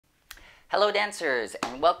Hello dancers,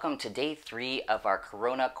 and welcome to day 3 of our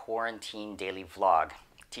Corona Quarantine Daily Vlog.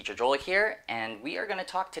 Teacher Joel here, and we are going to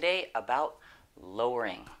talk today about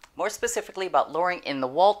lowering. More specifically about lowering in the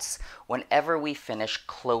waltz whenever we finish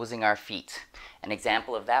closing our feet. An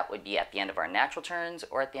example of that would be at the end of our natural turns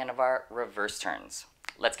or at the end of our reverse turns.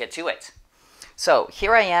 Let's get to it. So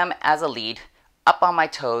here I am as a lead, up on my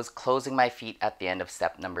toes, closing my feet at the end of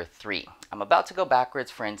step number 3. I'm about to go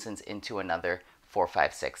backwards, for instance, into another 4,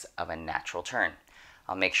 5, 6 of a natural turn.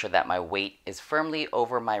 I'll make sure that my weight is firmly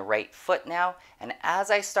over my right foot now, and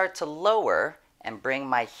as I start to lower and bring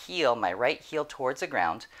my heel, my right heel towards the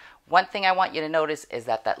ground, one thing I want you to notice is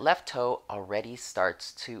that that left toe already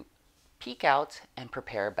starts to peek out and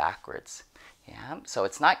prepare backwards. Yeah, so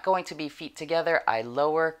it's not going to be feet together. I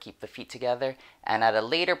lower, keep the feet together, and at a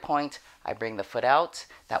later point, I bring the foot out.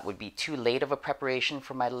 That would be too late of a preparation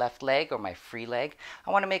for my left leg or my free leg.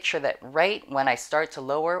 I want to make sure that right when I start to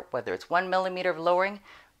lower, whether it's 1 millimeter of lowering,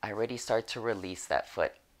 I already start to release that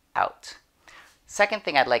foot out. Second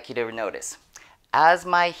thing I'd like you to notice, as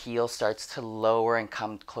my heel starts to lower and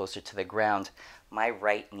come closer to the ground, my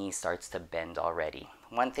right knee starts to bend already.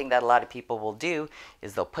 One thing that a lot of people will do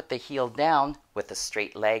is they'll put the heel down with a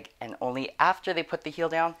straight leg, and only after they put the heel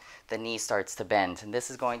down, the knee starts to bend. And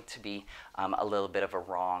this is going to be a little bit of a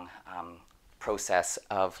wrong process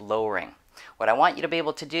of lowering. What I want you to be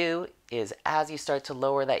able to do is as you start to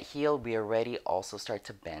lower that heel, we already also start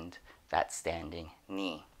to bend that standing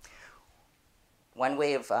knee. One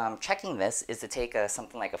way of checking this is to take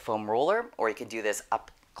something like a foam roller, or you can do this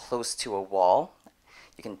up close to a wall.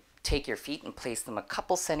 You can take your feet and place them a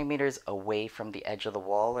couple centimeters away from the edge of the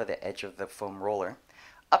wall or the edge of the foam roller.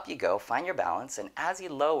 Up you go, find your balance, and as you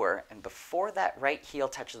lower and before that right heel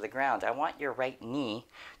touches the ground, I want your right knee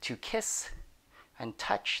to kiss and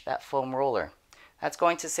touch that foam roller. That's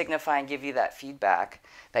going to signify and give you that feedback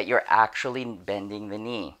that you're actually bending the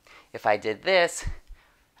knee. If I did this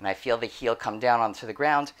and I feel the heel come down onto the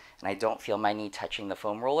ground and I don't feel my knee touching the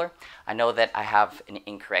foam roller, I know that I have an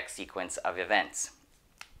incorrect sequence of events.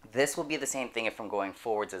 This will be the same thing if I'm going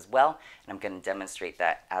forwards as well, and I'm going to demonstrate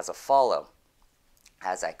that as a follow.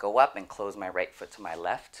 As I go up and close my right foot to my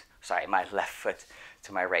left, my left foot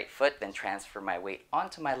to my right foot, then transfer my weight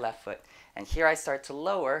onto my left foot, and here I start to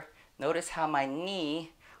lower. Notice how my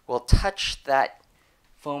knee will touch that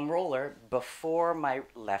foam roller before my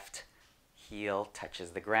left heel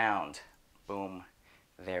touches the ground. Boom,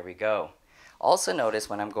 there we go. Also notice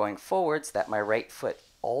when I'm going forwards that my right foot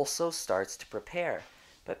also starts to prepare.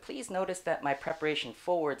 But please notice that my preparation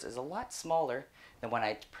forwards is a lot smaller than when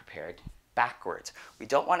I prepared backwards. We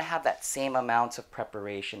don't want to have that same amount of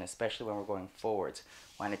preparation, especially when we're going forwards.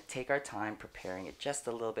 We want to take our time preparing it just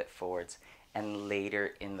a little bit forwards, and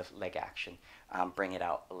later in the leg action, bring it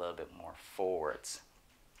out a little bit more forwards.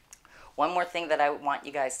 One more thing that I want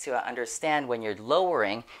you guys to understand when you're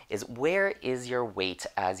lowering is where is your weight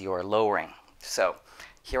as you're lowering. So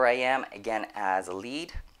here I am again as a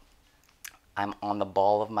lead. I'm on the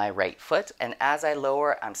ball of my right foot, and as I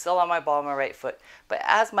lower, I'm still on my ball of my right foot, but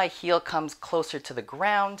as my heel comes closer to the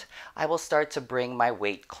ground, I will start to bring my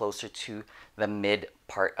weight closer to the mid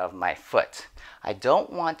part of my foot. I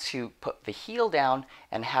don't want to put the heel down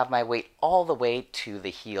and have my weight all the way to the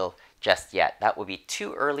heel just yet. That would be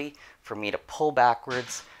too early for me to pull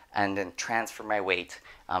backwards and then transfer my weight,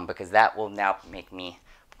 because that will now make me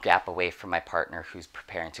gap away from my partner who's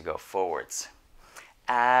preparing to go forwards.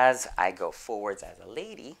 As I go forwards as a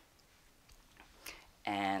lady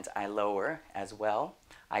and I lower as well,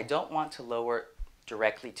 I don't want to lower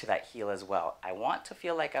directly to that heel as well. I want to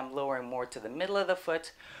feel like I'm lowering more to the middle of the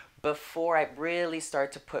foot before I really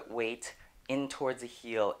start to put weight in towards the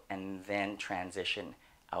heel and then transition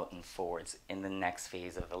out and forwards in the next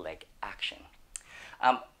phase of the leg action.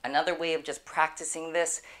 Another way of just practicing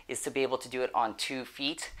this is to be able to do it on 2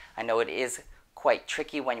 feet. I know it is quite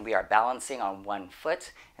tricky when we are balancing on 1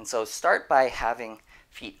 foot, and so start by having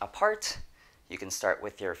feet apart. You can start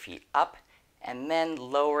with your feet up and then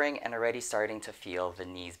lowering and already starting to feel the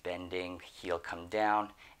knees bending, heel come down,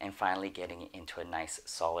 and finally getting into a nice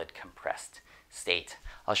solid compressed state.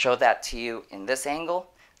 I'll show that to you in this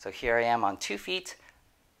angle. So here I am on 2 feet.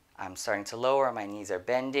 I'm starting to lower, my knees are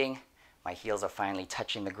bending, my heels are finally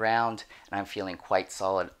touching the ground, and I'm feeling quite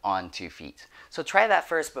solid on 2 feet. So try that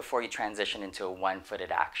first before you transition into a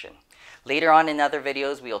 1-footed action. Later on in other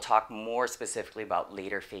videos, we'll talk more specifically about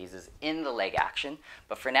later phases in the leg action.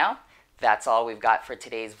 But for now, that's all we've got for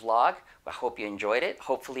today's vlog. I hope you enjoyed it.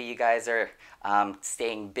 Hopefully you guys are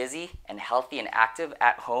staying busy and healthy and active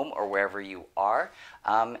at home or wherever you are.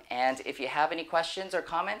 And if you have any questions or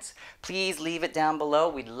comments, please leave it down below.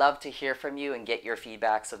 We'd love to hear from you and get your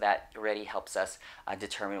feedback, so that already helps us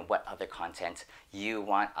determine what other content you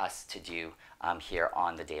want us to do here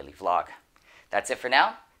on the daily vlog. That's it for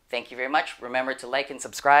now. Thank you very much. Remember to like and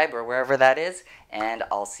subscribe or wherever that is, and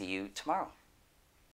I'll see you tomorrow.